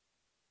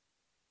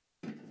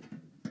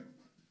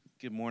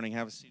Good morning.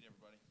 Have a seat,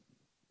 everybody.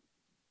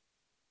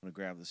 I'm going to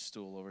grab the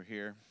stool over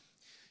here.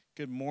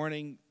 Good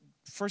morning.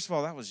 First of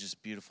all, that was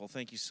just beautiful.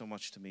 Thank you so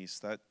much,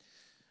 Tamis.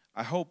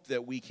 I hope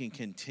that we can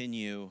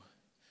continue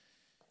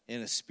in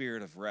a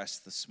spirit of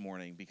rest this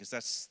morning, because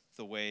that's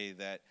the way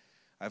that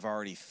I've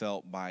already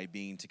felt by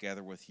being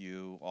together with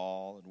you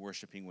all and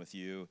worshiping with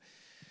you.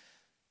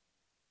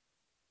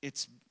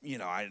 It's,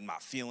 I'm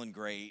not feeling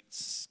great.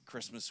 It's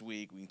Christmas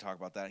week. We can talk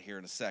about that here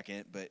in a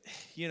second. But,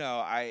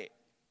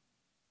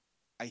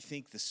 I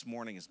think this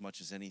morning, as much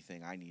as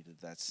anything, I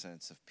needed that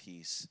sense of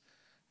peace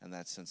and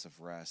that sense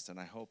of rest. And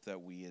I hope that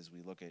as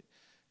we look at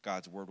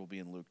God's word, will be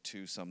in Luke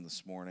 2 some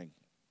this morning.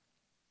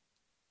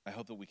 I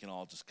hope that we can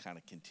all just kind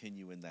of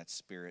continue in that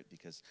spirit,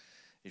 because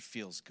it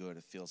feels good.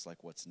 It feels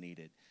like what's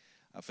needed.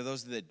 For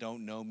those that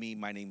don't know me,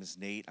 my name is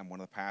Nate. I'm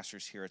one of the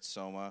pastors here at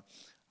Soma.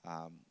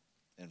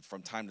 And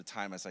from time to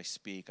time as I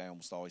speak, I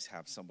almost always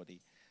have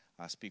somebody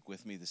speak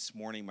with me. This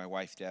morning, my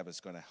wife, Deb, is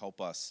going to help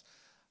us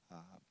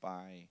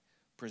by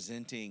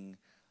presenting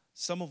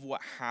some of what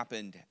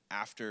happened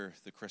after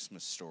the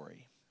Christmas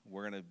story.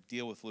 We're going to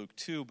deal with Luke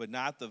 2, but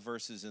not the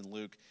verses in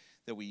Luke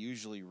that we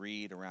usually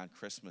read around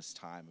Christmas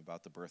time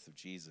about the birth of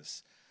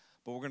Jesus.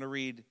 But we're going to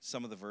read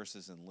some of the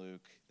verses in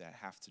Luke that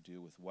have to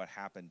do with what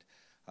happened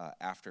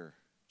after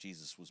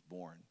Jesus was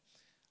born.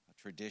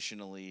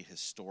 Traditionally,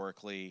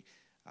 historically,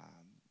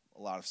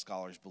 a lot of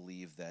scholars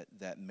believe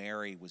that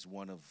Mary was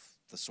one of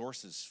the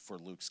sources for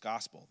Luke's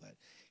gospel, that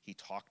he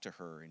talked to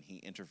her and he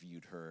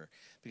interviewed her,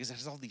 because it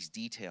has all these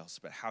details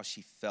about how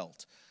she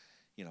felt.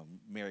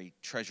 Mary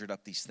treasured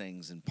up these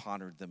things and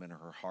pondered them in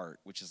her heart,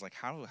 which is like,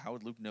 how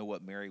would Luke know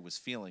what Mary was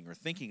feeling or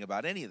thinking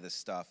about any of this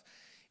stuff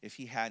if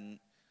he hadn't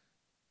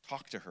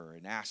talked to her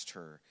and asked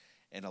her?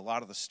 And a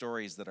lot of the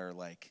stories that are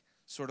like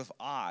sort of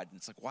odd, and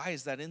it's like, why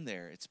is that in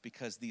there? It's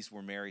because these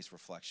were Mary's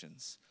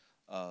reflections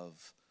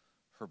of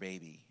her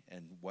baby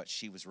and what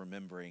she was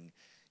remembering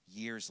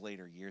years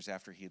later, years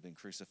after he had been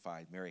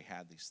crucified. Mary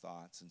had these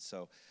thoughts. And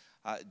so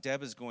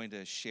Deb is going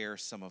to share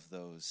some of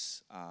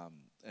those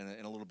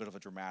in a little bit of a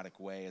dramatic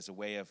way, as a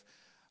way of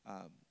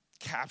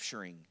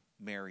capturing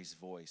Mary's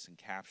voice and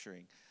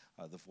capturing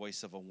the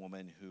voice of a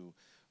woman who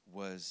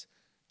was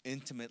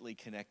intimately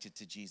connected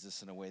to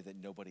Jesus in a way that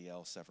nobody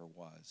else ever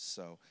was.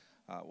 So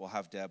we'll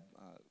have Deb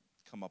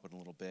come up in a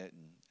little bit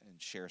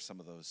and share some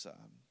of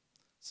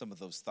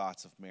those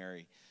thoughts of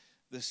Mary.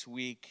 This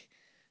week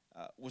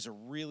was a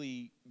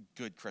really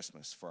good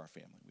Christmas for our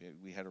family.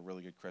 We had a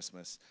really good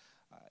Christmas.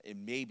 It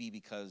may be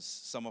because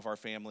some of our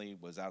family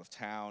was out of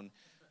town.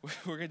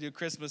 We're going to do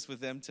Christmas with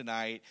them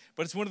tonight.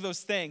 But it's one of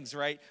those things,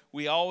 right?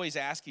 We always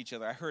ask each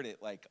other. I heard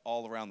it like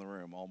all around the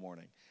room all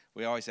morning.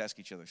 We always ask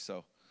each other,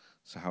 so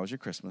how was your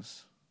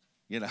Christmas?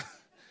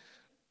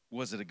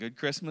 Was it a good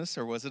Christmas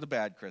or was it a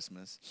bad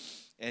Christmas?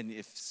 And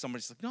if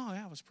somebody's like, no,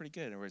 yeah, it was pretty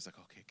good. And everybody's like,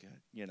 okay,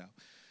 good.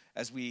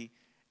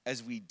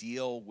 As we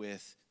deal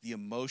with the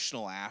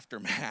emotional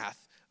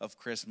aftermath of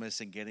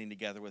Christmas and getting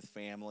together with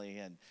family,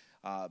 and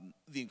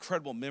the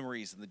incredible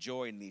memories and the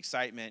joy and the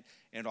excitement,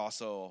 and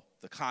also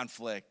the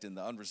conflict and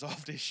the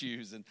unresolved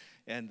issues,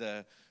 and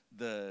the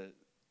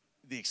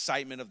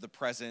excitement of the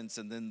presents,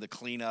 and then the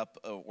cleanup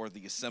or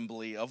the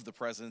assembly of the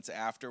presents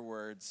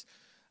afterwards.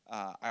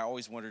 I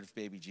always wondered if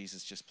baby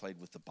Jesus just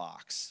played with the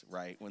box,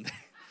 right? When the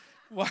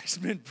wise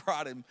men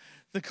brought him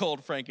the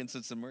gold,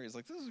 frankincense, and myrrh, he's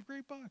like, this is a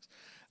great box.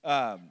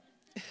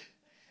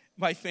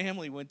 My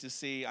family went to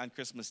see on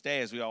Christmas Day,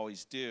 as we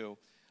always do.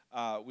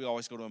 We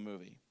always go to a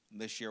movie.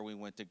 And this year we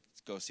went to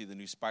go see the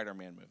new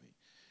Spider-Man movie.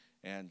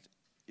 And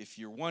if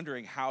you're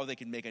wondering how they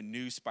can make a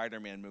new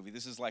Spider-Man movie,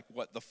 this is like,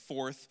 the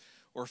fourth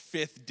or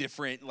fifth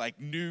different,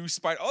 new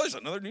Spider. Oh, there's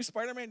another new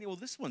Spider-Man? Well,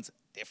 this one's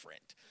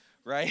different,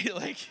 right?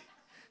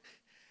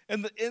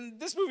 And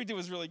this movie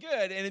was really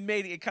good, and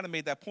it kind of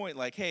made that point,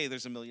 hey,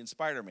 there's a million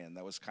Spider-Man.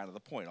 That was kind of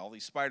the point. All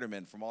these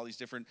Spider-Men from all these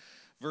different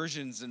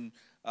versions and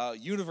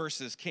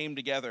universes came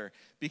together,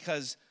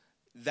 because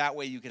that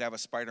way you could have a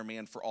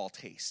Spider-Man for all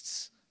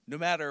tastes. No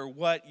matter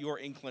what your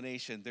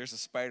inclination, there's a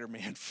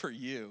Spider-Man for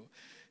you,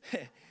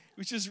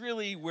 which is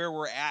really where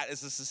we're at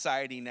as a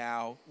society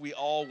now. We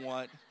all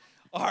want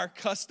our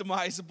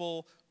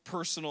customizable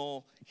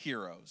personal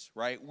heroes,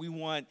 right? We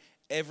want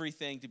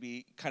everything to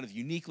be kind of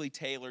uniquely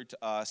tailored to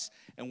us,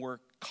 and we're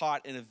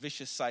caught in a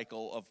vicious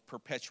cycle of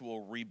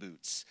perpetual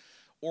reboots.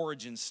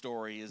 Origin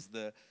story is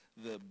the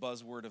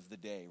buzzword of the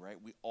day, right?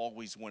 We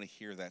always want to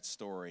hear that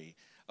story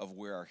of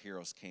where our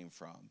heroes came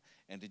from.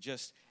 And to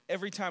just,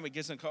 every time it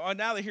gets in,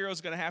 now the hero's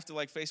going to have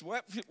to face,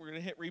 we're going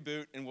to hit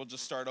reboot, and we'll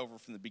just start over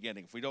from the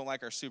beginning. If we don't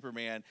like our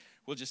Superman,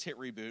 we'll just hit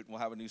reboot, and we'll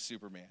have a new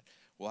Superman.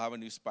 We'll have a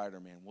new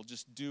Spider-Man. We'll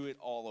just do it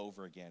all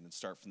over again and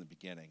start from the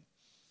beginning.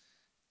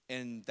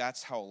 And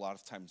that's how a lot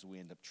of times we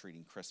end up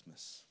treating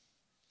Christmas,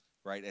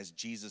 right, as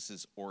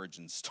Jesus'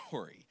 origin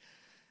story.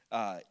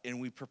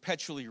 And we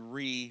perpetually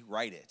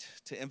rewrite it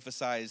to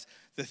emphasize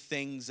the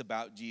things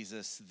about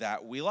Jesus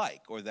that we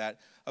like or that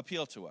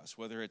appeal to us,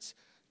 whether it's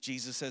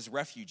Jesus as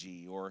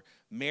refugee, or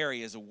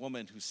Mary as a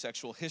woman whose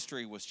sexual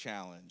history was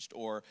challenged,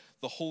 or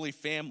the Holy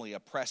Family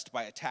oppressed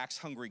by a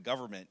tax-hungry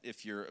government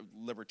if you're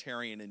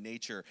libertarian in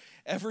nature.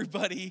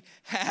 Everybody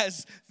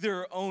has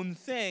their own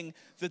thing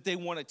that they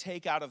want to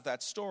take out of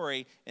that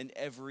story, and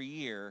every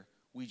year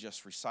we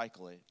just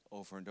recycle it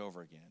over and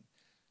over again.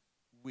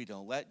 We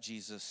don't let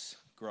Jesus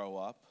grow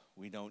up.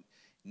 We don't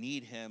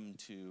need him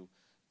to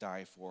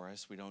die for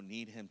us. We don't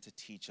need him to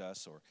teach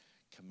us or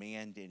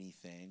command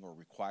anything or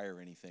require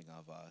anything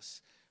of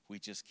us. We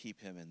just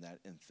keep him in that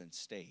infant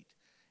state.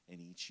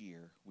 And each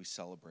year we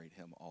celebrate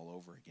him all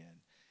over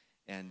again.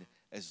 And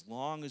as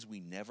long as we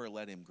never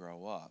let him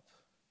grow up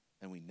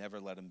and we never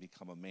let him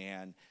become a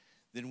man,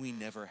 then we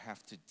never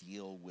have to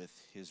deal with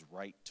his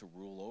right to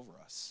rule over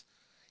us.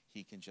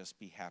 He can just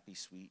be happy,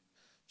 sweet,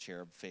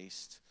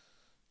 cherub-faced,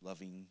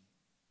 loving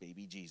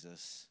baby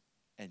Jesus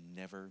and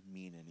never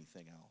mean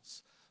anything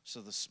else. So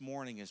this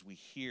morning, as we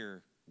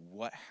hear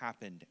what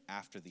happened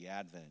after the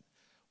Advent,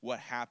 what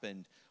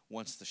happened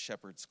once the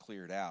shepherds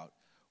cleared out,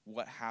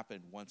 what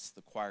happened once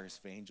the choirs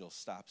of angels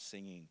stopped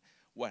singing,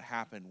 what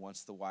happened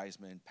once the wise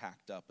men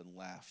packed up and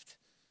left,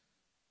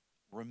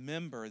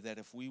 remember that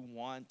if we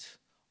want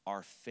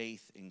our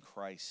faith in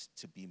Christ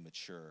to be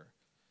mature,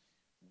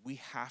 we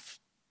have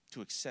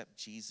to accept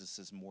Jesus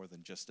as more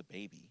than just a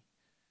baby.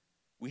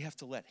 We have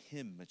to let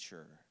him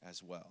mature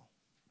as well.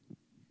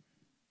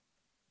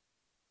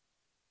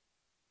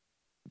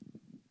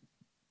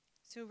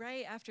 So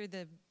right after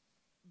the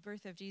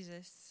birth of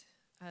Jesus,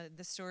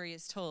 the story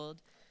is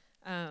told.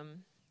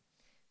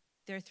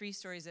 There are 3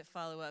 stories that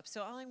follow up.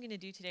 So all I'm going to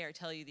do today are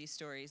tell you these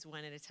stories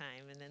one at a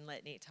time and then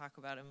let Nate talk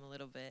about them a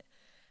little bit.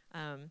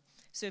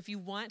 So if you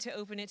want to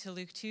open it to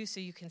Luke 2 so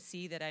you can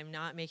see that I'm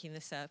not making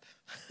this up,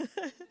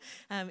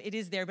 it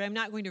is there, but I'm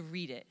not going to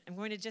read it. I'm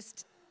going to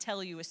just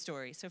tell you a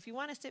story. So if you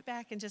want to sit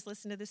back and just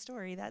listen to the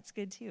story, that's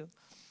good too.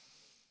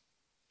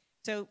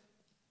 So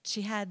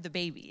she had the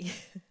baby.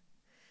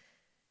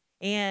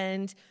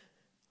 And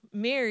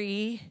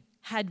Mary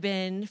had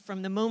been,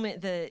 from the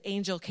moment the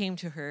angel came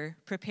to her,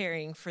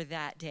 preparing for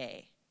that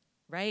day,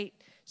 right?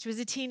 She was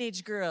a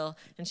teenage girl,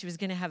 and she was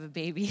going to have a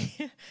baby.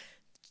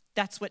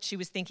 That's what she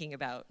was thinking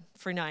about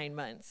for 9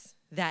 months,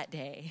 that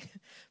day.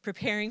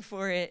 Preparing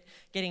for it,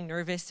 getting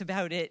nervous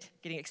about it,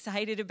 getting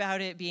excited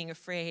about it, being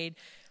afraid,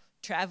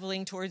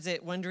 traveling towards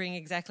it, wondering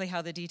exactly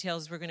how the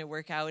details were going to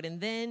work out. And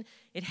then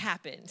it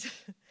happened.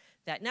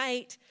 That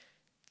night,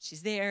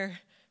 she's there,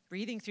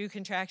 breathing through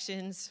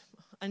contractions,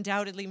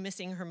 undoubtedly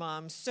missing her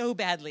mom so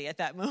badly at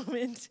that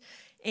moment.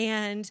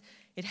 And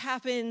it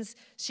happens.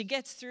 She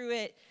gets through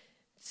it.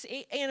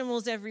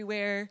 Animals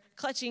everywhere,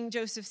 clutching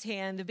Joseph's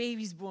hand. The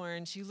baby's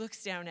born. She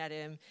looks down at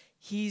him.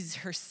 He's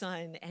her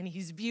son, and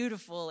he's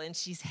beautiful, and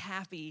she's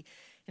happy.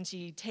 And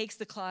she takes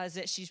the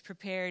closet she's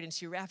prepared, and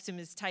she wraps him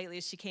as tightly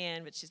as she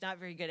can, but she's not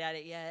very good at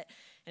it yet.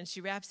 And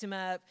she wraps him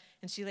up,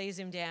 and she lays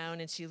him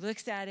down, and she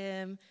looks at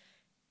him,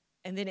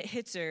 and then it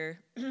hits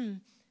her.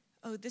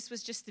 Oh, this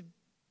was just the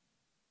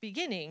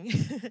beginning.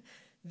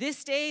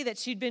 This day that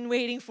she'd been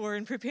waiting for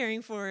and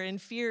preparing for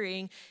and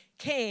fearing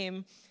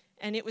came,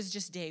 and it was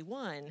just day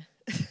 1.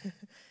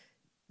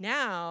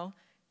 Now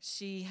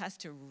she has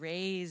to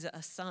raise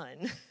a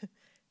son,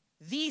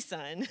 the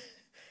son.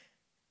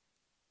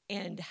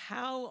 And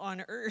how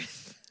on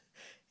earth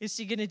is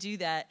she going to do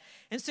that?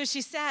 And so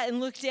she sat and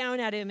looked down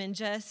at him and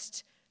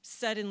just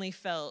suddenly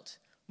felt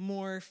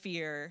more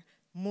fear,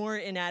 more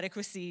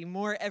inadequacy,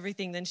 more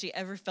everything than she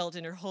ever felt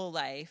in her whole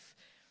life.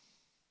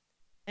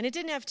 And it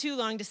didn't have too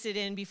long to sit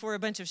in before a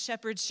bunch of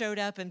shepherds showed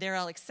up, and they're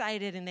all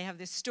excited, and they have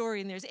this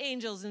story, and there's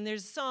angels, and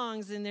there's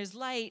songs, and there's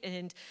light,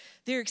 and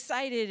they're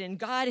excited, and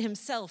God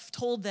himself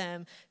told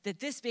them that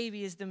this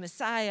baby is the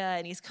Messiah,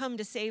 and he's come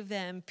to save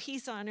them,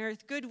 peace on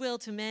earth, goodwill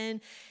to men.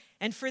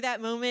 And for that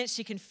moment,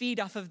 she can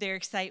feed off of their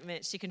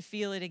excitement. She can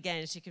feel it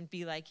again. She can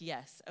be like,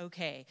 yes,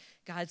 okay,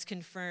 God's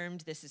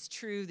confirmed. This is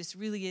true. This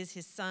really is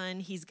his son.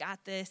 He's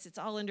got this. It's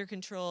all under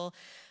control.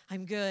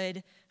 I'm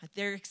good.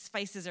 Their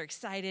faces are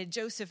excited.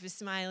 Joseph is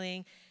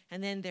smiling.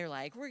 And then they're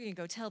like, we're going to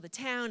go tell the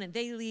town. And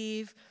they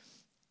leave.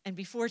 And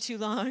before too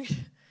long,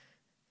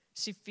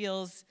 she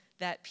feels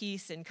that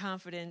peace and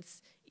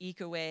confidence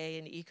eke away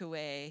and eke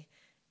away.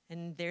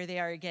 And there they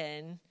are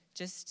again,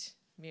 just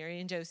Mary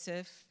and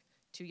Joseph,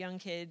 2 young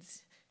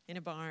kids in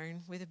a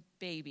barn with a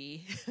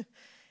baby.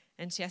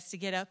 And she has to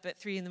get up at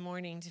 3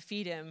 a.m. to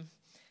feed him.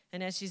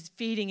 And as she's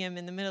feeding him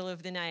in the middle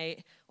of the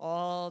night,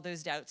 all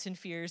those doubts and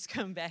fears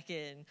come back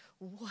in.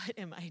 What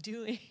am I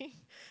doing?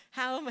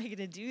 How am I going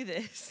to do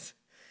this?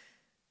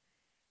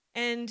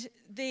 And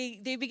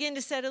they begin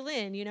to settle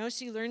in. You know,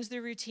 she learns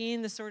the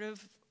routine, the sort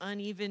of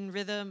uneven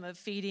rhythm of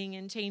feeding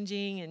and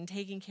changing and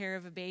taking care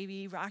of a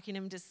baby, rocking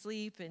him to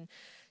sleep. And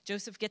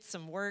Joseph gets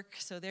some work,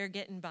 so they're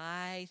getting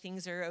by.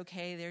 Things are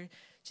okay. They're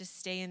just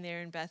staying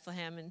there in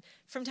Bethlehem. And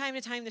from time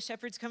to time, the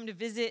shepherds come to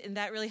visit, and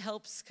that really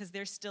helps because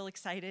they're still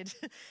excited.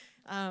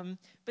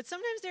 But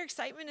sometimes their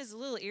excitement is a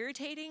little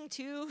irritating,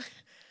 too,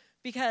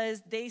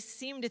 because they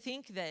seem to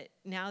think that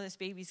now this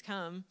baby's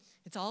come,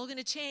 it's all going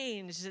to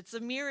change. It's a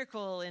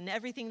miracle, and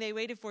everything they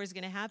waited for is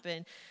going to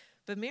happen.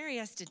 But Mary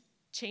has to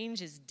change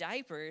his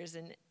diapers,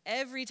 and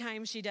every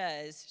time she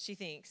does, she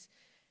thinks,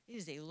 it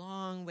is a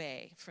long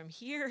way from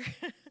here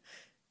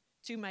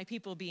to my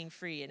people being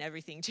free and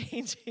everything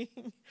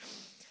changing.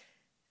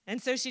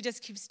 And so she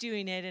just keeps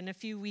doing it, and a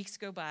few weeks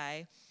go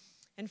by.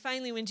 And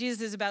finally, when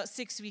Jesus is about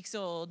 6 weeks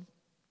old,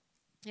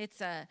 it's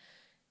their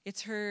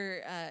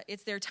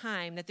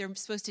time that they're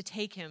supposed to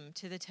take him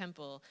to the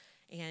temple,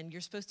 and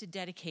you're supposed to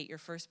dedicate your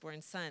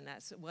firstborn son.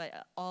 That's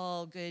what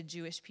all good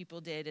Jewish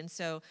people did. And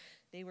so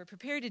they were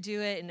prepared to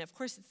do it. And of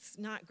course, it's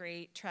not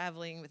great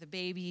traveling with a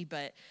baby,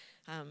 but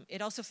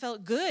it also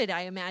felt good,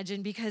 I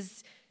imagine,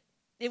 because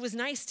it was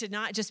nice to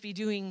not just be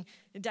doing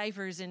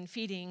diapers and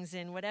feedings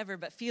and whatever,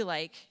 but feel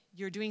like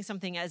you're doing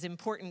something as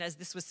important as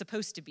this was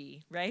supposed to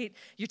be, right?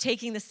 You're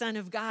taking the Son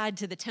of God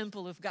to the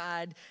temple of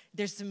God.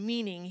 There's some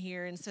meaning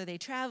here. And so they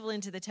travel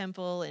into the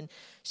temple, and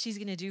she's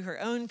going to do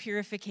her own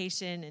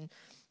purification,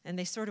 and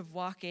they sort of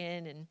walk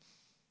in, and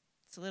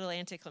it's a little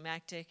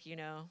anticlimactic,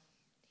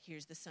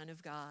 here's the Son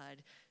of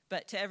God.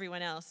 But to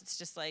everyone else, it's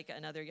just like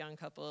another young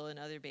couple,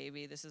 another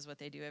baby. This is what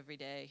they do every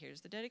day. Here's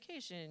the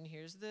dedication.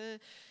 Here's the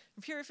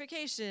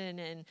purification.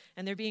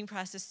 And they're being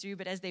processed through.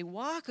 But as they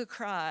walk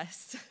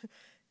across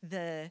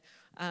the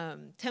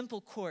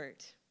temple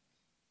court,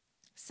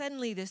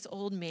 suddenly this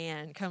old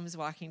man comes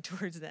walking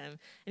towards them.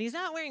 And he's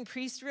not wearing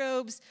priest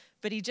robes,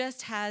 but he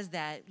just has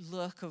that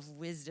look of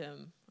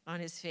wisdom on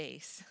his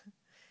face.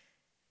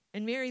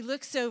 And Mary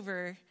looks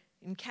over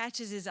and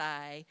catches his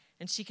eye,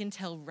 and she can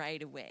tell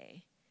right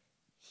away.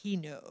 He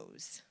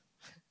knows.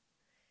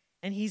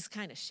 And he's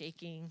kind of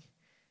shaking,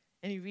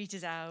 and he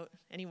reaches out,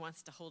 and he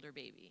wants to hold her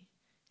baby.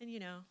 And,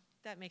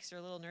 that makes her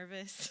a little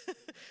nervous.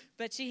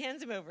 But she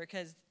hands him over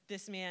because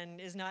this man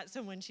is not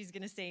someone she's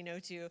going to say no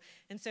to.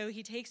 And so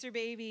he takes her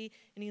baby,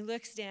 and he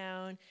looks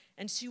down,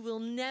 and she will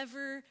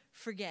never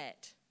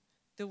forget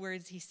the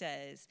words he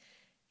says.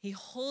 He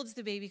holds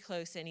the baby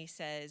close, and he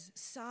says,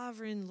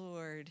 "Sovereign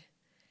Lord,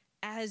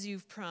 as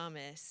you've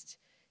promised,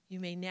 you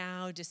may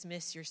now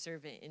dismiss your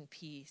servant in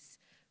peace.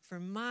 For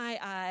my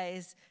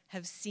eyes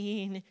have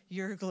seen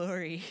your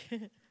glory."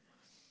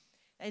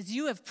 As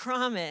you have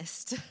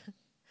promised,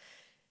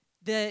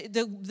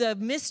 the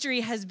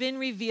mystery has been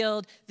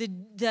revealed,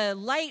 the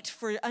light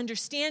for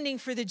understanding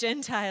for the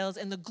Gentiles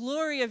and the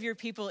glory of your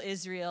people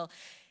Israel.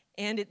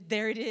 And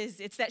there it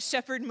is. It's that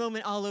shepherd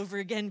moment all over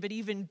again, but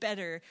even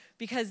better,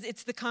 because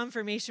it's the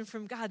confirmation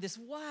from God. This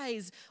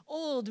wise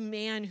old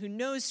man who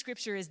knows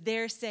Scripture is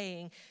there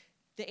saying,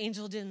 the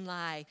angel didn't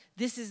lie.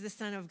 This is the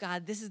Son of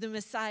God. This is the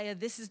Messiah.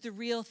 This is the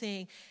real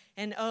thing.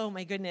 And oh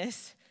my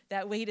goodness,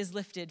 that weight is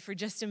lifted for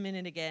just a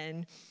minute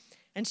again.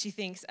 And she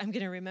thinks, I'm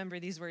going to remember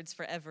these words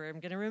forever. I'm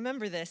going to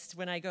remember this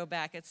when I go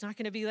back. It's not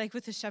going to be like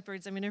with the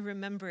shepherds. I'm going to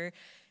remember.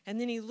 And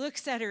then he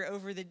looks at her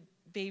over the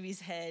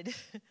baby's head,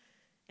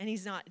 and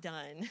he's not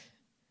done.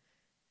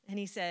 And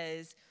he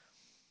says,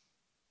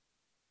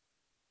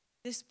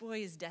 this boy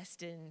is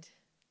destined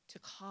to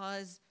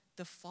cause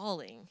the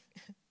falling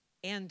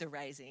and the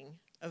rising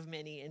of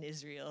many in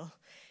Israel.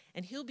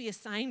 And he'll be a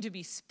sign to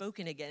be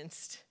spoken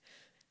against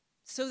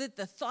so that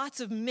the thoughts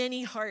of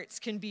many hearts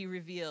can be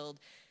revealed.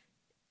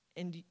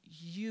 And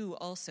you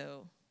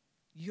also,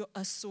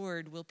 a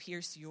sword will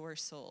pierce your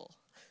soul.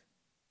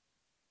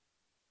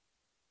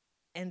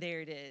 And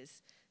there it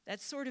is. That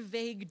sort of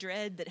vague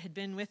dread that had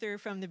been with her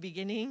from the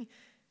beginning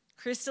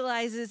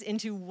crystallizes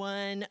into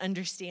one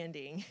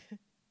understanding.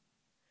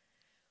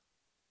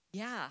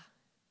 Yeah,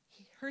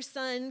 her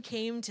son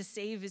came to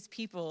save his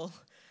people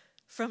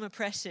from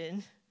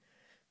oppression.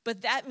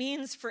 But that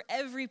means for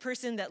every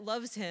person that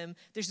loves him,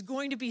 there's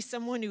going to be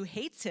someone who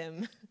hates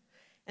him.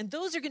 And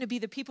those are going to be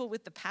the people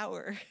with the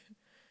power.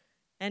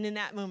 And in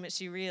that moment,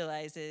 she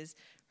realizes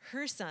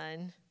her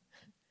son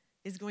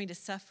is going to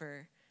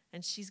suffer,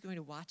 and she's going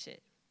to watch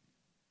it.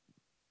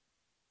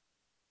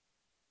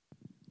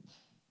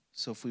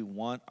 So if we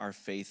want our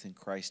faith in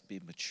Christ to be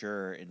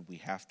mature, and we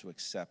have to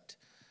accept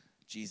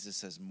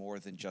Jesus as more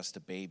than just a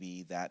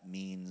baby, that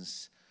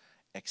means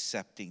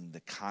accepting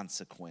the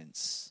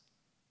consequence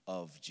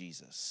of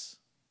Jesus.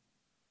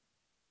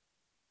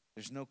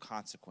 There's no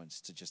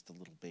consequence to just a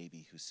little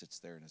baby who sits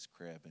there in his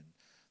crib and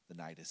the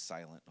night is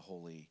silent and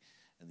holy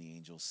and the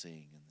angels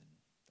sing, and then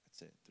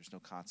that's it. There's no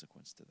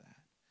consequence to that.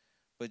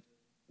 But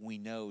we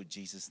know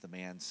Jesus, the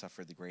man,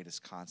 suffered the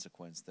greatest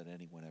consequence that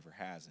anyone ever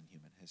has in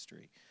human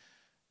history.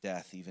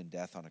 Death, even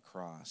death on a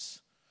cross.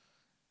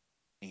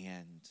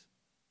 And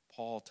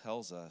Paul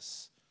tells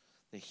us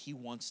that he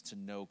wants to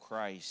know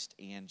Christ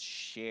and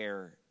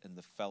share in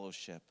the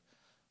fellowship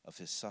of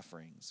his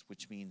sufferings,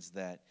 which means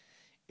that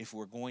if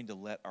we're going to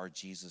let our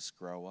Jesus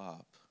grow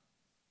up,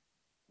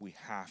 we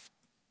have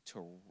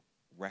to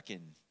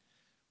reckon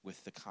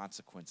with the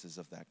consequences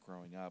of that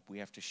growing up. We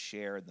have to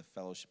share in the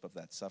fellowship of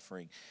that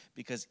suffering,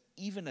 because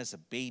even as a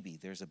baby,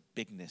 there's a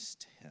bigness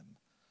to him.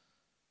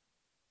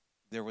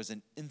 There was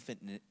an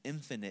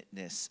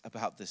infiniteness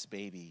about this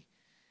baby,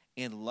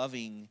 and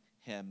loving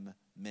him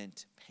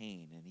meant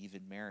pain. And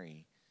even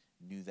Mary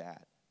knew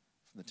that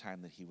from the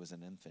time that he was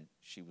an infant.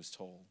 She was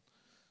told,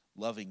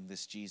 loving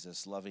this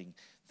Jesus, loving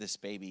this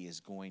baby is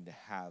going to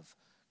have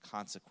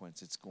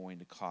consequence. It's going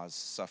to cause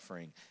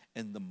suffering.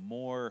 And the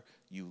more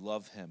you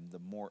love him, the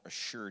more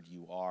assured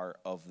you are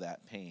of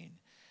that pain.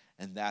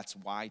 And that's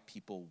why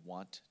people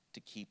want to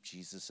keep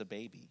Jesus a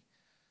baby.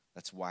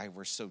 That's why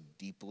we're so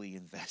deeply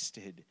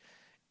invested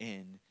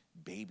in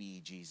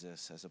baby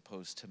Jesus as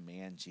opposed to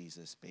man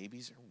Jesus.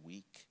 Babies are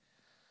weak.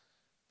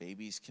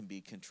 Babies can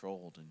be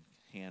controlled and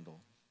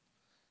handled.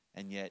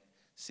 And yet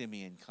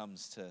Simeon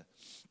comes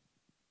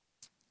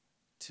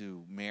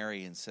to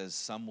Mary and says,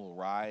 some will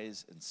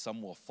rise and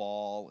some will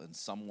fall and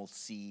some will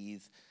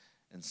seethe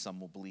and some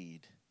will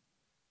bleed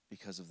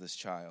because of this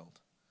child.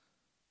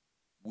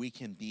 We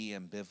can be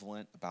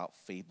ambivalent about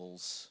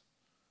fables,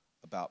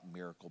 about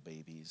miracle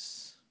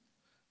babies,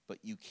 but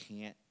you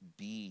can't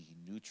be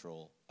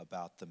neutral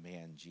about the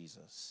man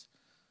Jesus.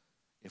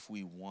 If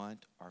we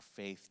want our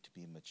faith to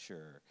be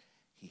mature,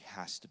 he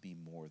has to be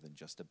more than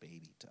just a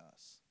baby to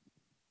us.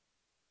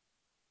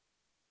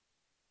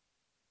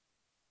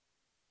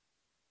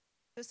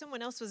 So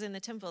someone else was in the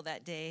temple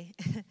that day.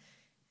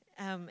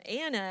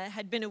 Anna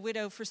had been a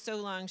widow for so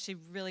long, she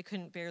really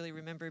couldn't barely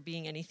remember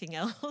being anything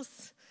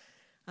else.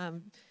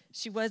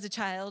 She was a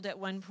child at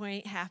one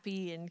point,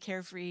 happy and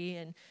carefree,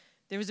 and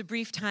there was a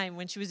brief time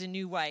when she was a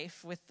new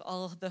wife with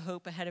all the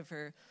hope ahead of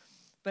her.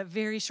 But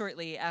very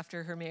shortly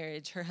after her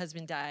marriage, her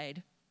husband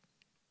died.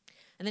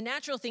 And the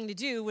natural thing to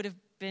do would have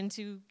been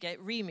to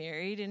get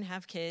remarried and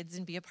have kids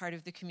and be a part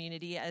of the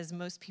community, as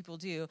most people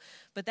do.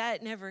 But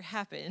that never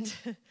happened.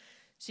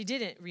 She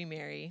didn't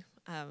remarry.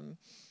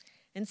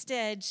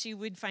 Instead, she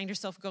would find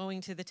herself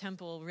going to the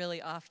temple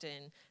really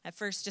often. At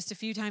first, just a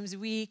few times a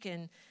week,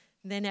 and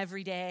then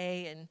every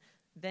day, and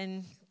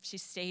then she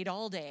stayed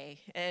all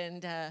day.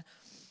 And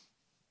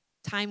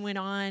time went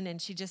on,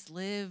 and she just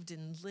lived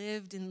and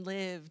lived and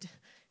lived.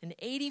 And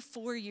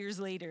 84 years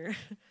later,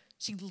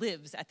 she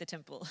lives at the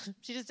temple.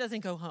 She just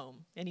doesn't go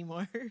home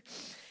anymore.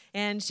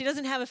 And she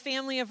doesn't have a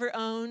family of her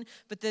own,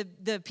 but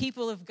the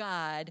people of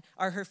God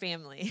are her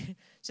family.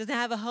 She doesn't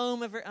have a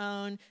home of her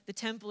own. The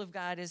temple of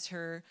God is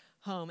her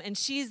home. And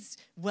she's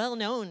well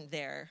known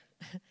there.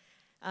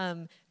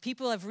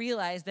 People have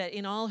realized that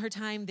in all her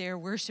time there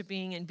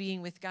worshiping and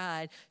being with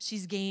God,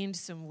 she's gained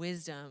some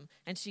wisdom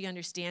and she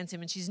understands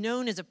him. And she's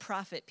known as a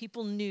prophet.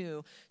 People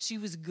knew she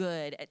was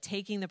good at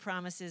taking the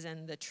promises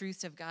and the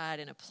truths of God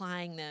and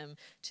applying them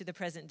to the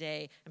present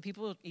day. And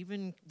people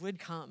even would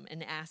come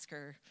and ask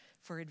her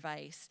for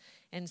advice.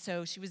 And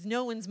so she was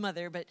no one's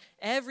mother, but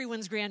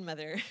everyone's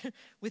grandmother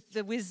with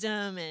the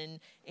wisdom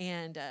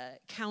and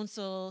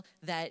counsel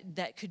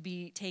that could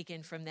be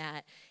taken from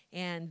that.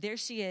 And there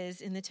she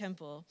is in the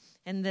temple.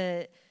 And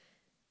the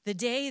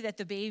day that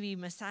the baby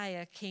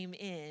Messiah came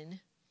in,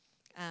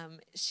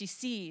 she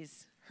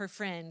sees her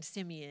friend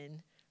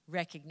Simeon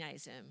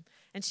recognize him.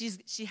 And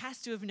she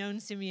has to have known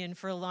Simeon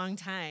for a long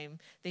time.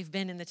 They've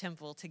been in the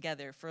temple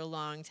together for a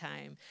long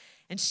time.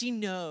 And she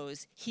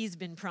knows he's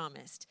been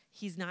promised.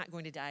 He's not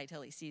going to die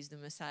till he sees the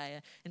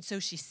Messiah. And so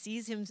she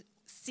sees him,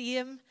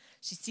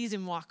 she sees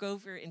him walk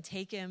over and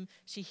take him.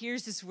 She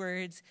hears his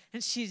words,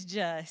 and she's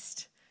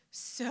just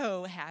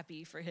so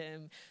happy for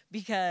him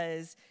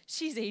because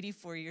she's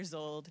 84 years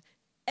old.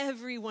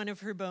 Every one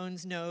of her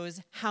bones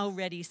knows how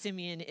ready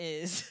Simeon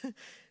is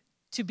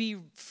to be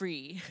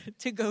free,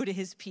 to go to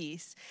his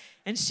peace.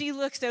 And she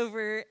looks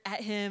over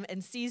at him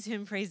and sees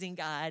him praising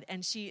God,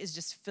 and she is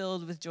just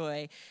filled with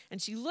joy.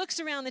 And she looks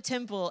around the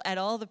temple at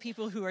all the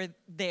people who are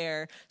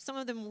there. Some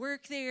of them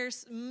work there.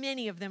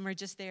 Many of them are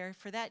just there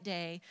for that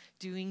day,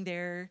 doing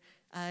their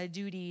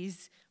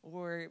duties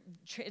or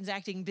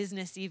transacting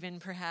business even,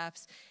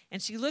 perhaps.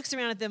 And she looks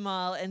around at them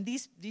all, and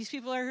these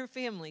people are her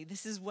family.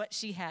 This is what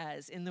she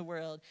has in the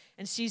world.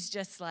 And she's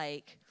just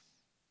like,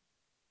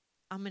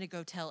 I'm going to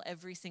go tell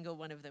every single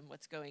one of them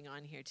what's going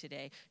on here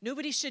today.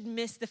 Nobody should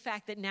miss the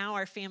fact that now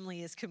our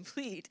family is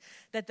complete,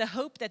 that the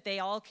hope that they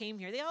all came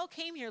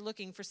here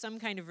looking for some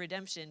kind of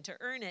redemption, to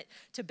earn it,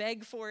 to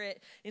beg for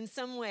it in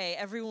some way.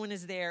 Everyone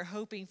is there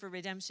hoping for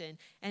redemption,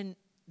 and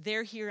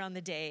they're here on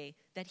the day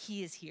that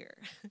he is here,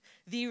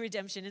 the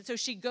redemption. And so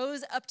she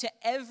goes up to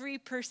every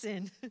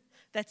person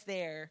that's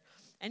there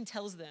and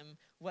tells them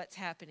what's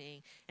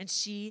happening, and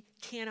she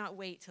cannot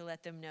wait to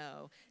let them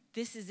know,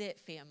 this is it,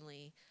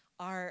 family.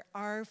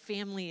 Our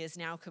family is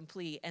now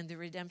complete, and the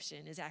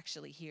redemption is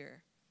actually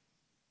here.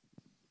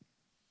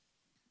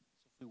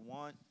 So if we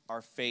want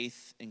our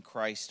faith in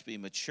Christ to be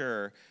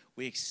mature,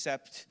 we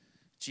accept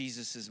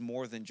Jesus is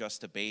more than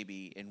just a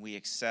baby, and we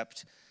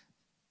accept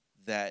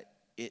that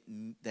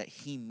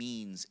he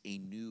means a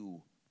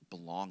new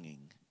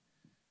belonging,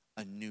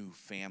 a new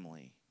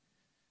family.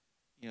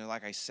 You know,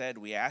 like I said,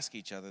 we ask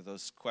each other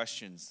those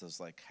questions, those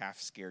like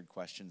half-scared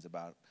questions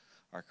about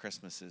our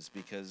Christmases,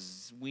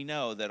 because we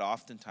know that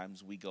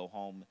oftentimes we go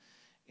home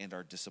and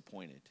are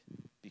disappointed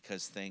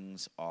because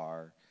things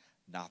are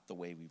not the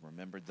way we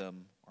remembered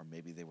them, or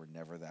maybe they were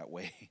never that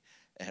way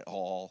at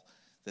all.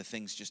 The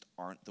things just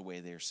aren't the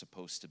way they're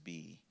supposed to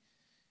be.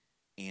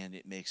 and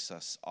it makes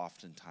us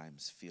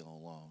oftentimes feel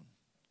alone.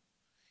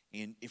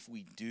 And if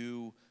we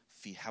do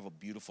have a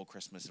beautiful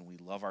Christmas and we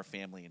love our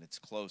family and it's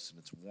close and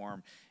it's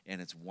warm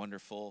and it's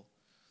wonderful,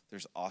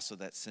 there's also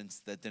that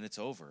sense that then it's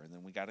over and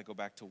then we got to go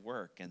back to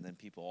work and then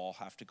people all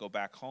have to go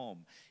back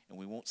home and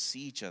we won't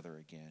see each other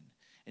again.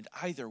 And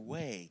either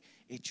way,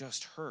 it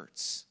just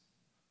hurts.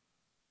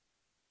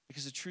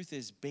 Because the truth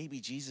is, baby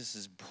Jesus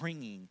is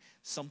bringing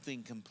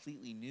something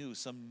completely new,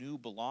 some new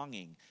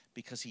belonging,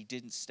 because he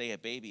didn't stay a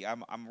baby.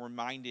 I'm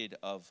reminded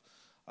of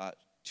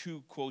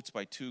two quotes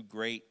by two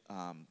great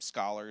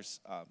scholars,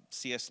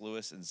 C.S.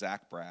 Lewis and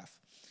Zach Braff.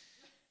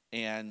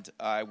 And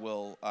I'm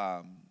going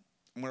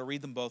to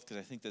read them both because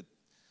I think that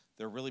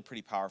they're really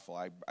pretty powerful.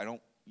 I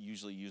don't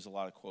usually use a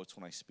lot of quotes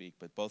when I speak,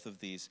 but both of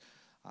these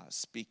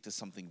speak to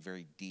something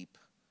very deep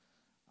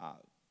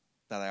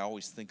that I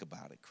always think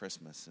about at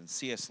Christmas. And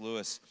C.S.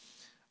 Lewis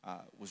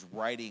was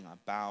writing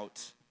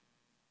about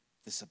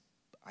this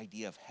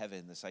idea of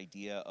heaven, this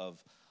idea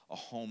of a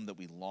home that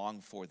we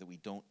long for, that we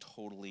don't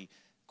totally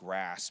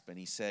grasp. And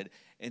he said,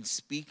 and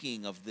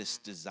speaking of this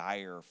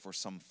desire for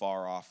some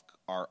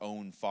our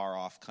own far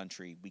off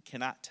country, we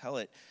cannot tell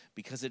it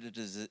because it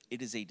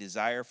is a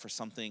desire for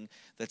something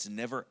that's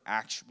never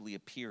actually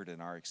appeared in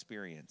our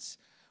experience.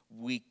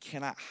 We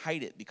cannot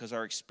hide it because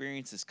our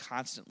experience is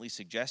constantly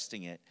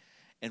suggesting it,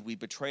 and we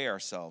betray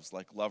ourselves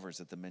like lovers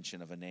at the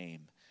mention of a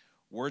name.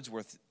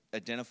 Wordsworth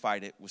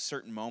identified it with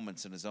certain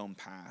moments in his own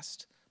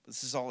past, but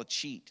this is all a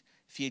cheat.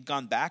 If he had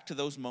gone back to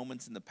those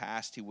moments in the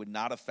past, he would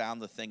not have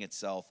found the thing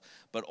itself,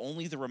 but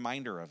only the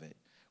reminder of it.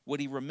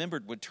 What he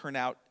remembered would turn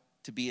out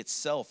to be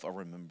itself a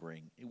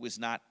remembering. It was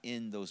not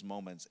in those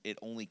moments. It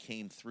only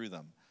came through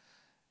them.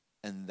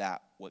 And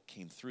that what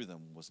came through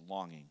them was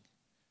longing,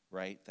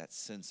 right? That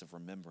sense of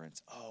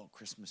remembrance. Oh,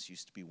 Christmas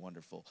used to be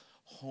wonderful.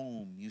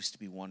 Home used to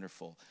be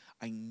wonderful.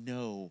 I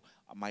know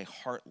my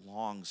heart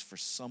longs for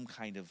some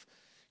kind of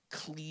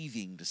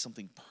cleaving to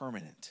something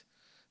permanent.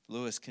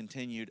 Lewis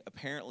continued,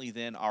 apparently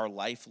then our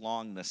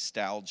lifelong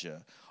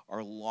nostalgia,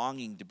 our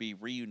longing to be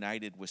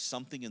reunited with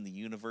something in the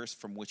universe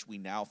from which we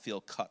now feel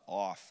cut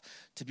off,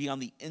 to be on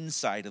the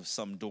inside of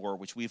some door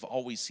which we've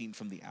always seen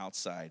from the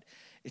outside.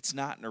 It's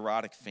not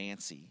neurotic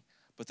fancy,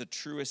 but the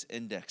truest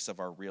index of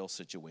our real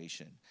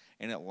situation.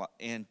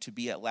 And to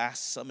be at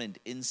last summoned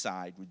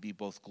inside would be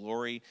both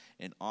glory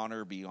and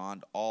honor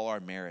beyond all our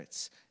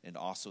merits, and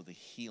also the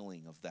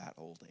healing of that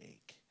old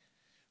ache.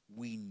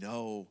 We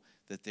know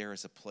that there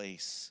is a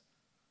place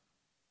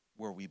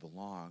where we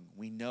belong.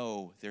 We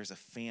know there's a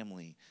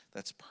family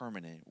that's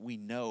permanent. We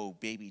know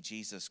baby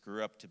Jesus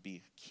grew up to be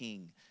a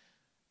king,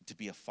 to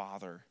be a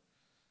father,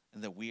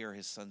 and that we are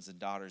his sons and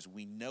daughters.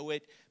 We know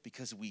it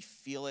because we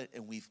feel it,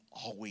 and we've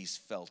always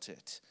felt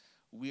it.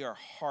 We are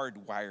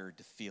hardwired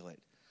to feel it.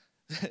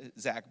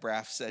 Zach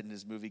Braff said in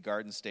his movie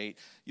Garden State,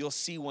 you'll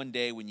see one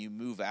day when you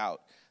move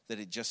out that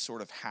it just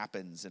sort of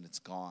happens and it's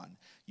gone.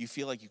 You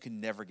feel like you can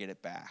never get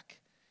it back.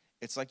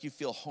 It's like you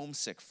feel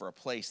homesick for a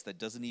place that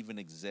doesn't even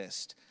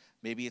exist.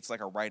 Maybe it's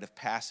like a rite of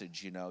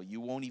passage, you know.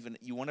 You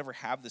won't ever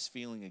have this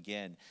feeling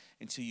again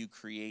until you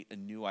create a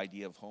new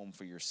idea of home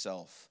for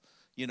yourself.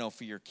 You know,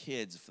 for your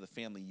kids, for the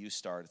family you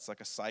start. It's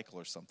like a cycle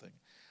or something.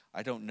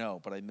 I don't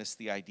know, but I miss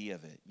the idea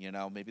of it. You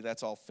know, maybe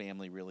that's all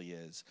family really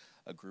is,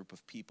 a group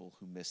of people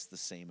who miss the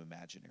same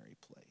imaginary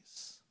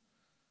place.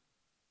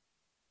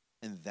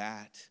 And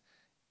that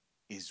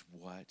is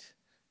what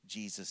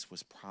Jesus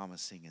was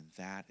promising, and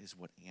that is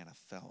what Anna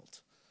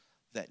felt,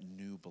 that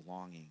new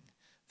belonging,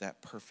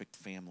 that perfect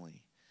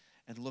family.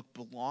 And look,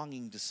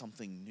 belonging to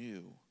something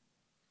new,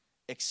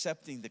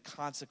 accepting the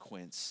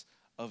consequence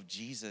of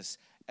Jesus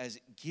as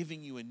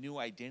giving you a new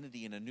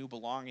identity and a new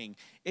belonging,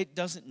 it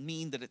doesn't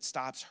mean that it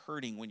stops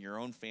hurting when your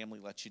own family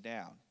lets you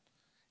down.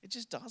 It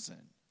just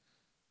doesn't.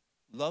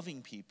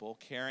 Loving people,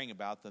 caring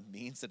about them,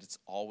 means that it's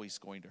always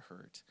going to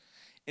hurt.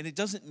 And it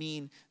doesn't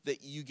mean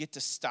that you get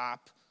to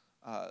stop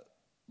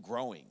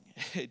growing.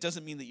 It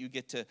doesn't mean that you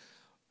get to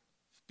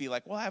be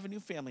like, well, I have a new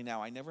family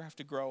now. I never have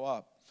to grow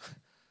up.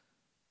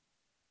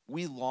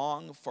 We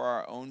long for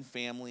our own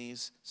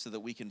families so that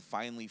we can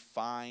finally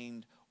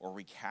find or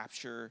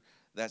recapture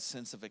that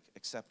sense of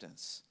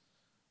acceptance.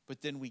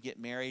 But then we get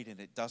married and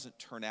it doesn't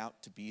turn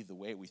out to be the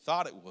way we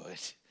thought it would,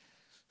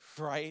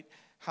 right?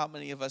 How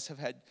many of us have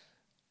had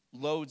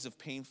loads of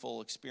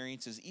painful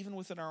experiences, even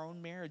within our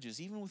own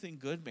marriages, even within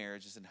good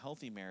marriages and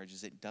healthy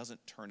marriages? It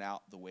doesn't turn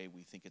out the way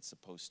we think it's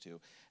supposed to,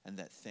 and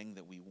that thing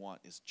that we want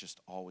is just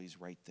always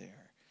right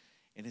there.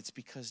 And it's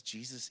because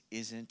Jesus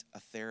isn't a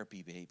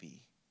therapy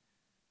baby.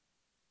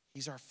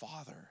 He's our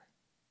Father.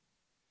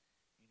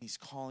 And he's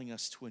calling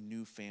us to a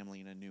new family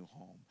and a new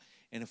home.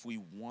 And if we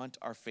want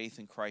our faith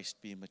in Christ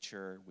to be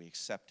mature, we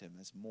accept him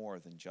as more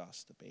than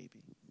just a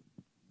baby.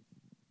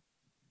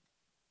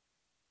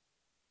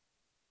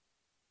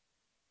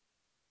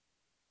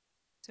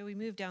 So we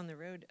moved down the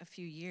road a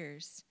few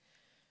years,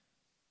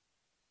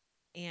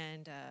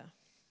 and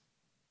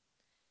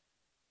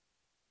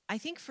I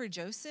think for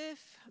Joseph,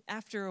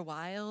 after a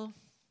while,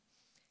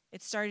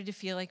 it started to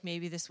feel like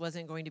maybe this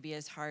wasn't going to be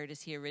as hard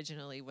as he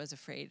originally was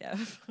afraid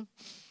of.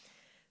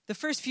 The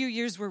first few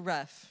years were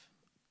rough.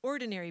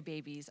 Ordinary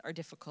babies are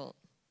difficult.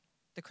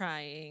 The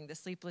crying, the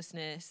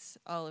sleeplessness,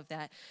 all of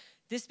that.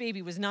 This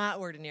baby was not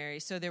ordinary,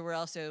 so there were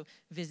also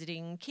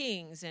visiting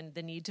kings and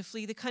the need to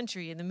flee the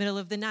country in the middle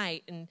of the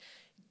night and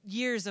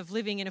years of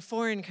living in a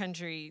foreign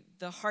country,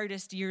 the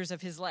hardest years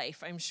of his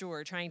life, I'm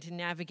sure, trying to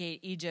navigate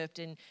Egypt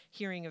and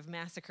hearing of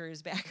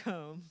massacres back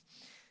home.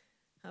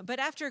 But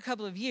after a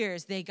couple of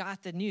years, they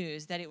got the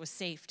news that it was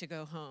safe to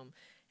go home.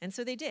 And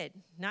so they did,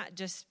 not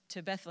just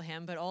to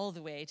Bethlehem, but all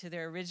the way to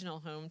their original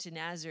home, to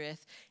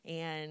Nazareth.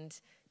 And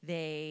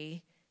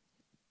they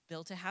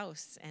built a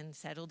house and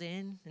settled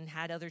in and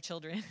had other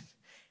children.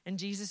 And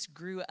Jesus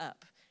grew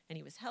up, and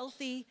he was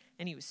healthy,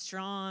 and he was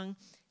strong,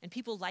 and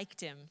people liked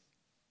him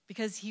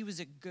because he was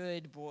a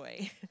good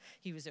boy.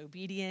 He was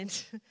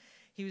obedient,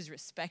 he was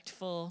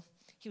respectful,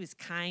 he was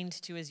kind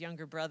to his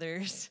younger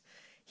brothers.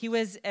 He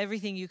was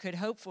everything you could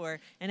hope for.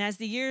 And as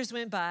the years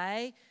went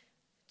by,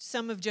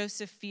 some of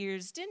Joseph's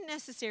fears didn't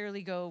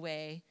necessarily go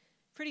away.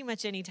 Pretty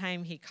much any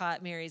time he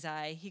caught Mary's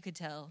eye, he could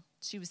tell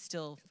she was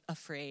still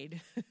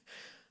afraid.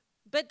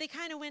 But they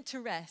kind of went to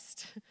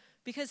rest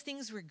because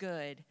things were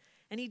good.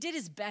 And he did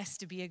his best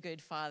to be a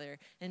good father.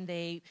 And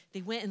they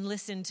went and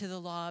listened to the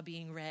law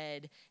being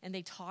read. And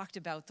they talked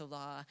about the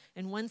law.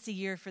 And once a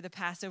year for the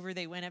Passover,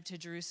 they went up to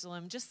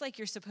Jerusalem, just like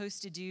you're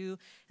supposed to do.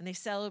 And they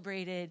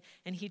celebrated.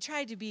 And he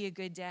tried to be a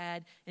good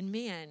dad. And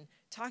man,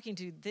 talking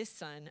to this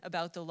son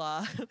about the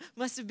law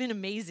must have been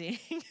amazing.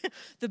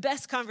 The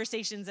best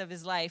conversations of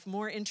his life,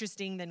 more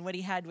interesting than what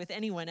he had with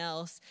anyone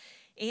else.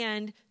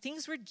 And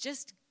things were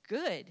just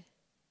good.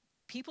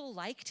 People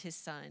liked his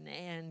son,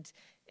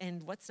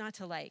 and what's not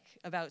to like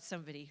about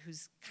somebody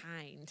who's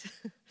kind?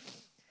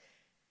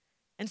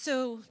 And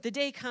so the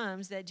day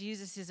comes that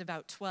Jesus is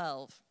about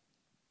 12,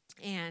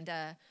 and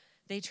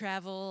they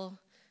travel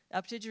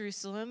up to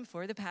Jerusalem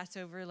for the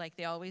Passover like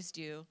they always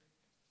do.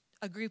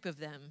 A group of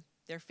them,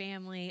 their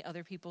family,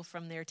 other people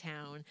from their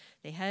town.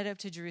 They head up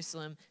to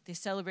Jerusalem. They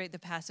celebrate the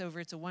Passover.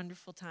 It's a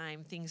wonderful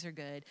time. Things are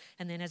good.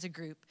 And then as a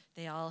group,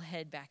 they all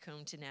head back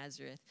home to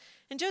Nazareth.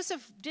 And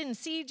Joseph didn't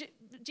see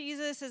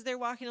Jesus as they're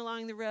walking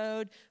along the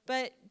road,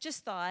 but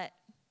just thought,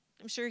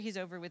 I'm sure he's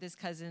over with his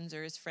cousins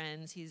or his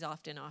friends. He's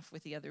often off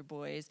with the other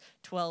boys.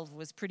 12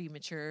 was pretty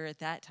mature at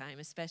that time,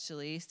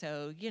 especially.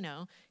 So,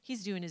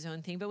 he's doing his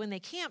own thing. But when they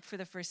camp for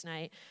the first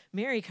night,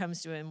 Mary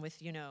comes to him with,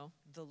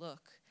 the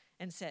look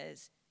and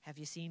says, "Have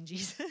you seen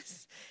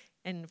Jesus?"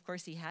 And of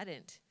course he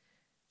hadn't.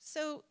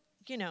 So,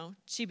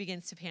 she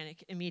begins to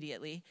panic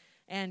immediately.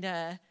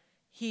 And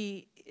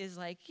he is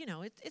like,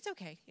 it's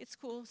okay. It's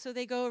cool. So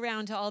they go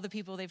around to all the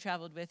people they've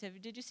traveled with.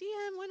 Did you see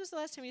him? When was the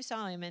last time you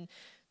saw him? And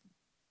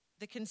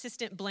the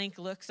consistent blank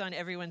looks on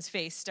everyone's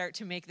face start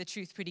to make the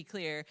truth pretty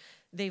clear.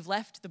 They've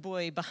left the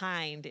boy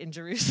behind in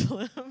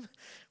Jerusalem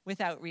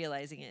without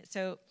realizing it.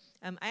 So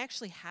I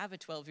actually have a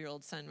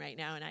 12-year-old son right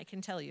now, and I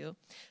can tell you,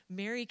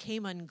 Mary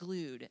came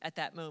unglued at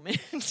that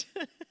moment.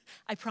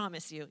 I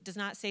promise you. It does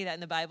not say that in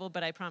the Bible,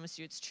 but I promise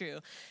you it's true,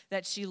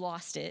 that she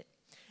lost it.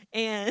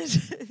 And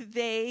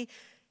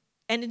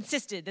and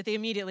insisted that they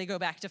immediately go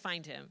back to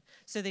find him.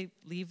 So they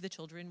leave the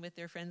children with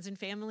their friends and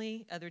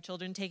family, other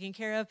children taken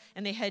care of,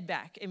 and they head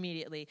back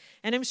immediately.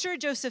 And I'm sure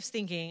Joseph's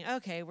thinking,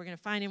 okay, we're going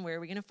to find him. Where are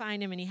we going to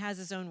find him? And he has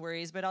his own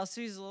worries, but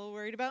also he's a little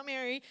worried about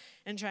Mary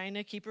and trying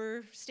to keep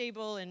her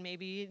stable and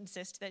maybe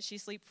insist that she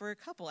sleep for a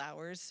couple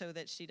hours so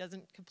that she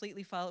doesn't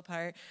completely fall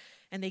apart.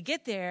 And they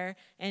get there,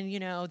 and,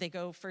 they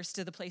go first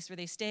to the place where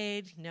they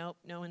stayed. Nope,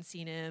 no one's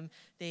seen him.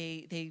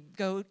 They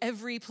go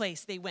every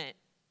place they went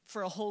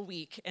for a whole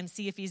week and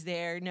see if he's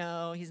there.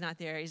 No, he's not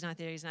there, he's not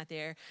there, he's not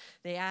there.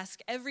 They ask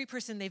every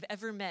person they've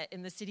ever met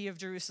in the city of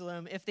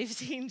Jerusalem if they've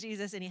seen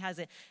Jesus, and he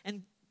hasn't.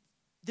 And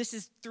this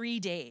is 3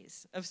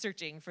 days of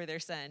searching for their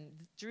son.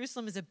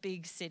 Jerusalem is a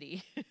big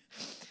city.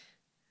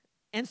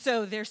 And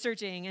so they're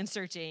searching, and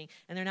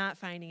they're not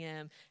finding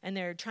him. And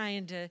they're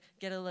trying to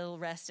get a little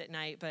rest at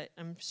night, but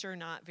I'm sure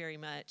not very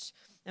much.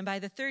 And by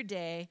the third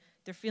day,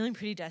 they're feeling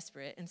pretty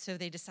desperate, and so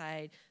they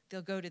decide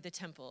they'll go to the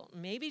temple.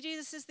 Maybe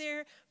Jesus is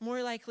there.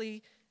 More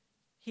likely,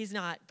 he's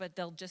not, but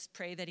they'll just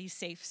pray that he's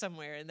safe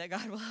somewhere and that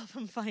God will help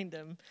them find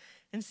him.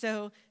 And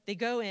so they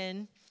go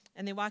in,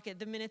 and they walk in.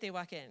 The minute they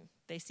walk in,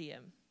 they see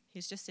him.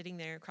 He's just sitting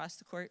there across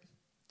the court,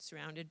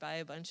 surrounded by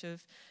a bunch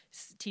of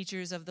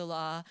teachers of the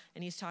law,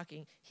 and he's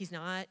talking. He's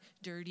not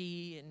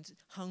dirty and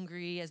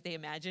hungry as they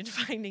imagined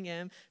finding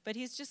him, but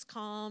he's just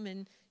calm,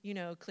 and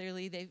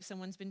clearly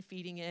someone's been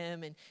feeding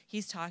him, and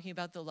he's talking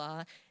about the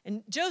law.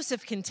 And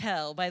Joseph can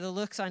tell by the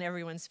looks on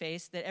everyone's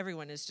face that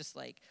everyone is just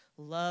like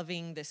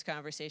loving this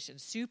conversation,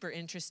 super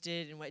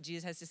interested in what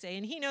Jesus has to say,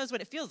 and he knows what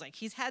it feels like.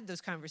 He's had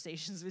those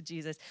conversations with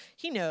Jesus.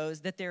 He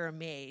knows that they're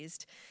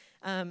amazed.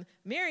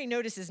 Mary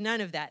notices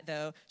none of that,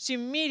 though. She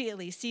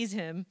immediately sees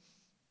him,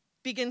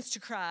 begins to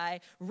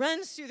cry,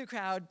 runs through the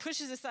crowd,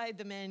 pushes aside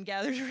the men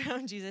gathered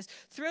around Jesus,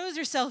 throws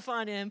herself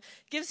on him,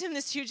 gives him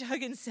this huge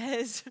hug, and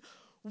says,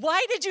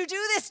 "Why did you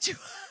do this to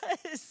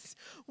us?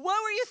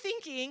 What were you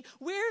thinking?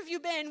 Where have you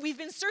been? We've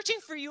been searching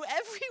for you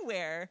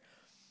everywhere."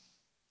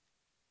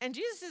 And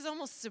Jesus is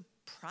almost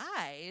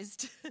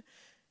surprised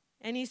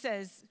And he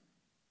says,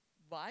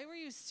 "Why were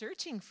you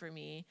searching for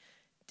me?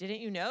 Didn't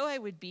you know I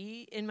would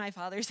be in my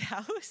Father's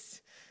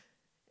house?"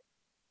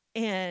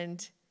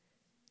 And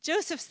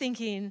Joseph's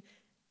thinking,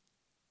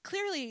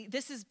 clearly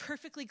this is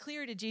perfectly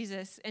clear to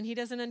Jesus, and he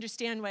doesn't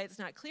understand why it's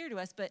not clear to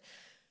us. But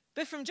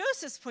from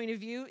Joseph's point of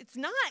view, it's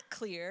not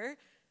clear.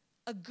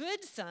 A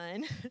good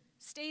son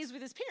stays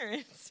with his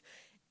parents.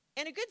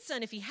 And a good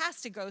son, if he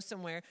has to go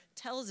somewhere,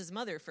 tells his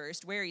mother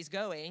first where he's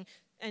going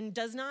and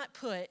does not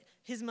put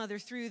his mother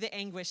through the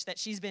anguish that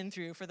she's been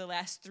through for the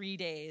last 3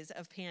 days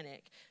of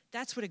panic.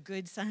 That's what a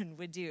good son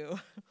would do.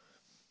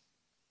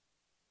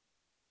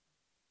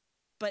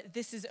 But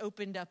this has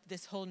opened up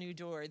this whole new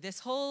door. This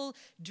whole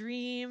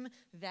dream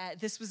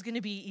that this was going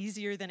to be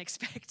easier than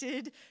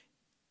expected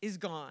is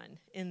gone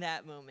in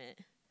that moment,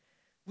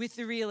 with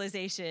the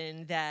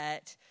realization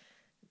that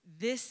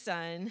this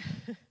son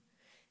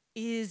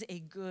is a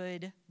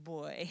good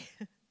boy,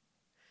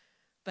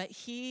 but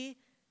he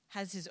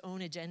has his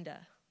own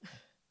agenda.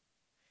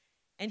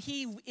 And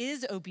he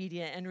is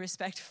obedient and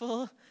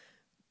respectful.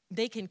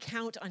 They can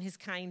count on his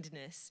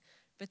kindness,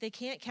 but they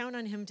can't count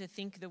on him to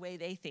think the way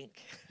they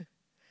think.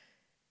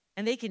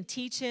 And they can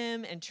teach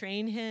him and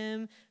train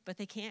him, but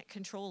they can't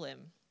control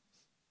him.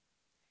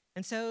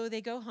 And so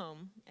they go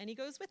home, and he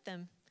goes with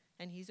them,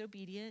 and he's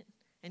obedient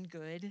and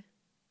good.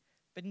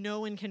 But no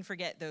one can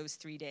forget those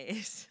 3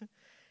 days.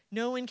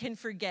 No one can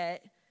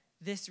forget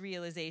this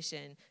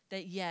realization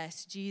that,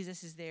 yes,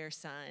 Jesus is their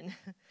son,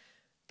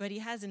 but he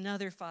has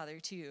another father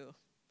too.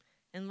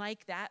 And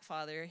like that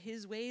father,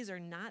 his ways are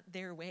not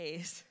their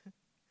ways,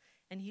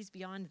 and he's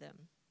beyond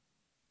them.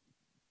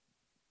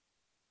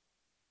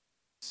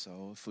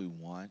 So if we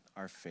want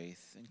our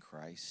faith in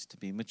Christ to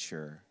be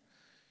mature,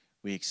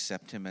 we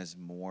accept him as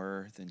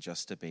more than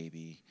just a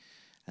baby,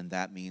 and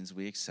that means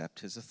we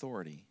accept his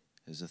authority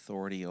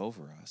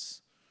over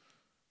us.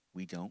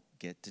 We don't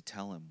get to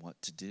tell him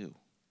what to do.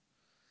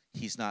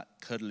 He's not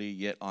cuddly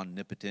yet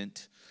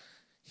omnipotent.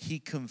 He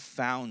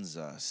confounds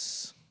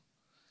us.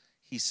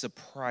 He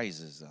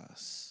surprises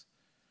us.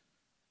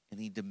 And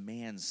he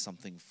demands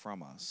something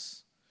from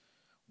us.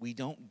 We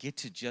don't get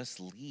to just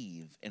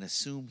leave and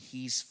assume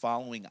he's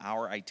following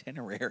our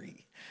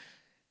itinerary.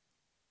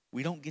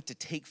 We don't get to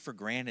take for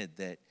granted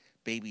that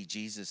baby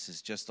Jesus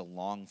is just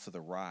along for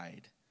the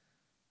ride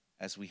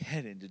as we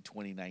head into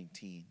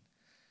 2019.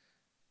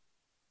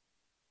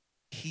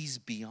 He's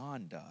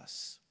beyond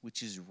us,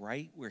 which is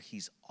right where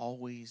he's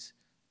always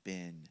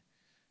been,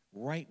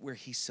 right where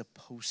he's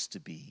supposed to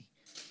be,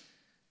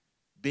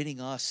 bidding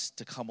us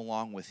to come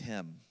along with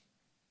him,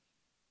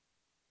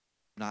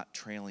 not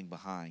trailing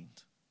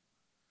behind.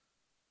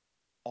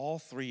 All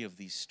 3 of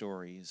these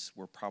stories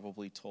were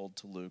probably told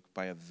to Luke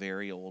by a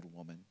very old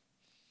woman.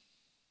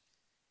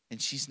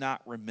 And she's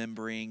not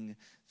remembering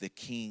the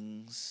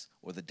kings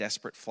or the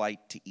desperate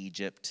flight to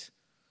Egypt.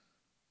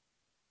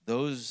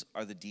 Those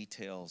are the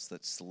details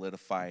that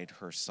solidified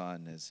her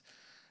son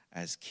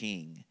as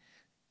king.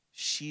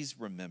 She's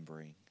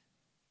remembering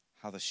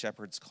how the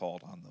shepherds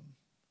called on them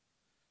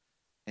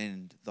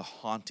and the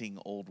haunting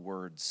old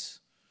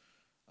words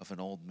of an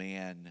old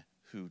man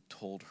who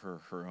told her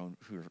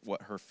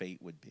what her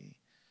fate would be,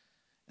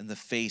 and the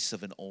face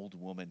of an old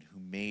woman who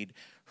made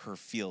her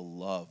feel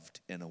loved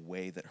in a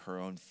way that her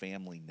own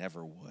family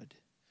never would.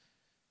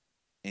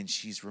 And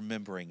she's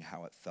remembering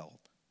how it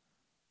felt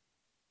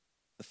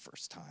the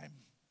first time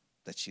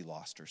that she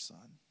lost her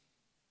son.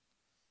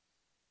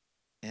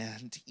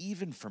 And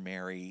even for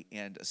Mary,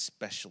 and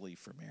especially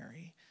for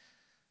Mary,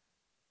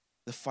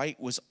 the fight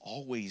was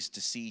always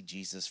to see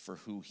Jesus for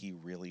who he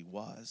really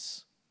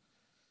was,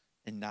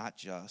 and not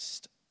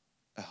just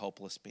a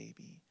helpless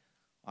baby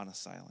on a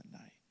silent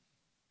night.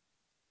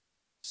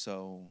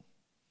 So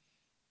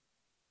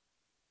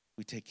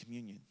we take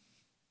communion,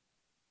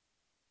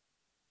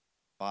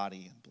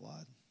 body and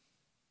blood,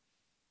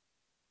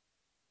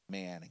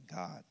 man and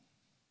God.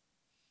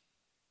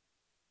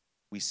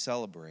 We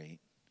celebrate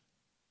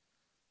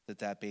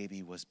that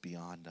baby was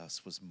beyond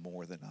us, was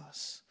more than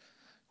us.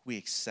 We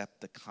accept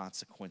the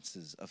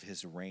consequences of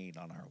his reign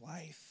on our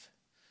life.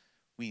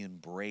 We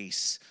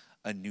embrace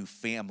a new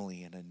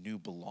family and a new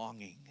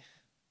belonging.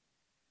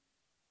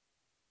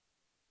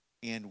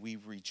 And we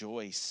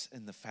rejoice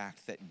in the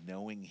fact that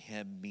knowing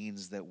him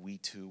means that we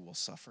too will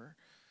suffer.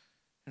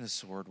 And a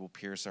sword will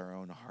pierce our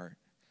own heart,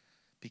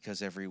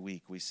 because every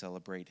week we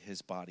celebrate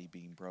his body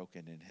being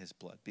broken and his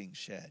blood being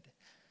shed.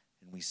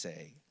 And we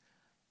say,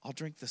 I'll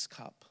drink this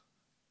cup,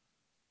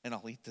 and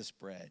I'll eat this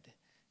bread,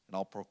 and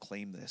I'll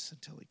proclaim this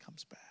until he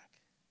comes back.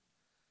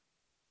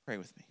 Pray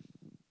with me.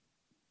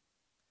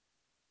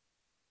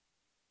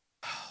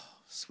 Oh,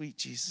 sweet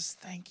Jesus,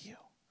 thank you.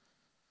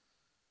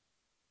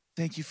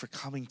 Thank you for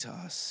coming to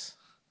us.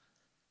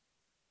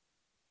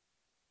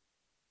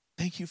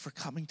 Thank you for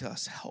coming to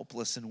us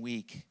helpless and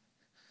weak,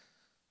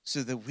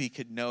 so that we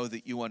could know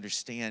that you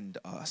understand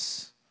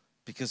us,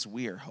 because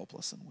we are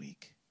helpless and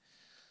weak.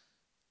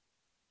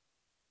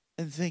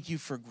 And thank you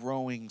for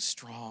growing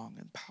strong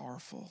and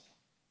powerful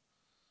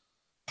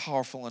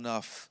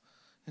enough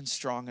and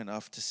strong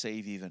enough to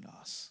save even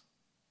us.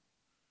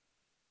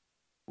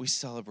 We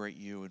celebrate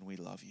you and we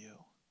love you.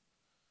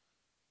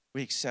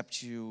 We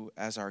accept you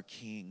as our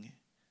King,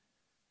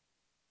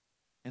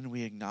 and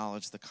we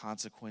acknowledge the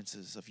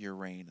consequences of your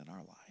reign in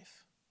our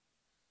life.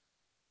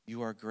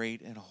 You are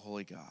great and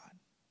holy God.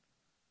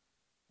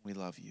 We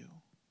love you.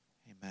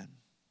 Amen.